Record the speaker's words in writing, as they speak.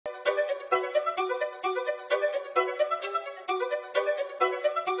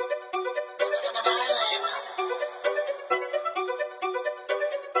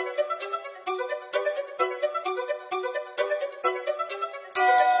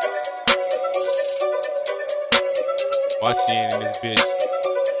Ytn in this bitch.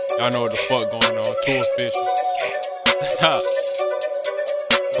 Y'all know what the fuck going on. Too official.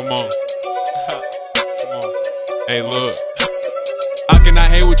 Come on. Come on. Hey, look. I cannot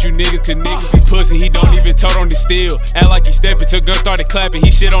hang with you niggas, cause niggas be pussy. He don't even tote on the steel. Act like he stepping till gun started clapping. He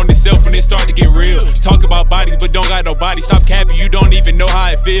shit on himself when it start to get real. Talk about bodies, but don't got no body. Stop capping, you don't even know how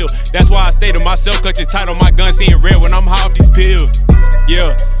it feel. That's why I stay to myself, clutching tight on my gun, seeing red when I'm high off these pills.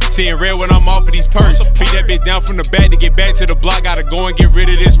 Yeah. Seeing red when I'm off of these perks. Beat that bitch down from the back to get back to the block. Gotta go and get rid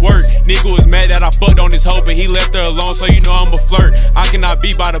of this work. Nigga was mad that I fucked on his hoe, but he left her alone, so you know I'm a flirt. I cannot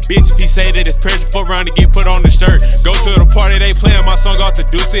be by the bitch if he say that it's pressure for round to get put on the shirt. Go to the party, they playing my song off the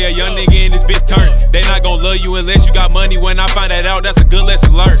deuce. A young nigga in this bitch turn. They not gon' love you unless you got money. When I find that out, that's a good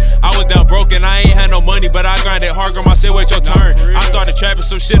lesson learned. I was down broke and I ain't had no money, but I grinded hard, girl, I said wait your turn. I started trapping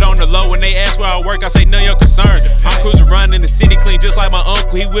some shit on the low. When they ask where I work, I say none your concern. I'm cruising around in the city clean just like my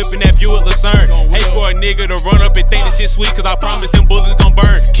uncle. He whipping that Buick Lucerne. Hate for a nigga to run up and think this shit sweet, cause I promise them bullets gon'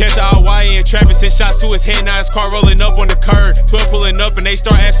 burn. Catch a Hawaiian traffic, send shots to his head, now his car rolling up on the curb. 12 pulling up and they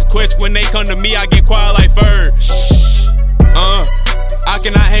start asking questions. When they come to me, I get quiet like Ferg. I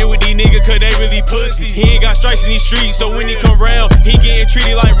cannot hang with these niggas cause they really pussy. He ain't got strikes in these streets, so when he come round, he getting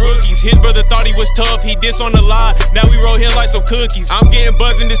treated like rookies. His brother thought he was tough, he diss on the lie, now we roll him like some cookies. I'm getting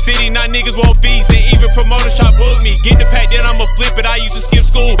buzzed in the city, now niggas want fees, and even promoters try book me. Get the pack, then I'ma flip it, I used to skip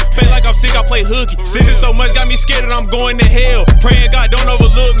school. Play like I'm sick, I play hooky. Sinning so much got me scared that I'm going to hell. Praying God don't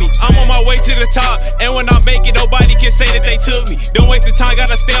overlook me. I'm on my way to the top, and when I make it, nobody can say that they took me. Don't waste the time,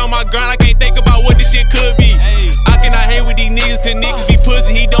 gotta stay on my grind, I can't think about what this shit could be. I cannot hang with these niggas cause niggas be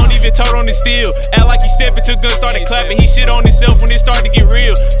pussy, he don't even tote on the steel. Act like he stepping till gun started clapping. He shit on himself when it started to get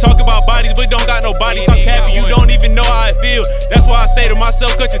real. Talk about bodies, but don't got no body. Stop capping, you don't even know how it feel. That's why I stay to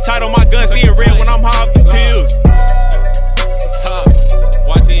myself, clutching tight on my gun, seeing red when I'm high off these pills.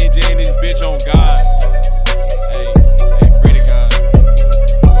 Ytn Jay in this bitch on God.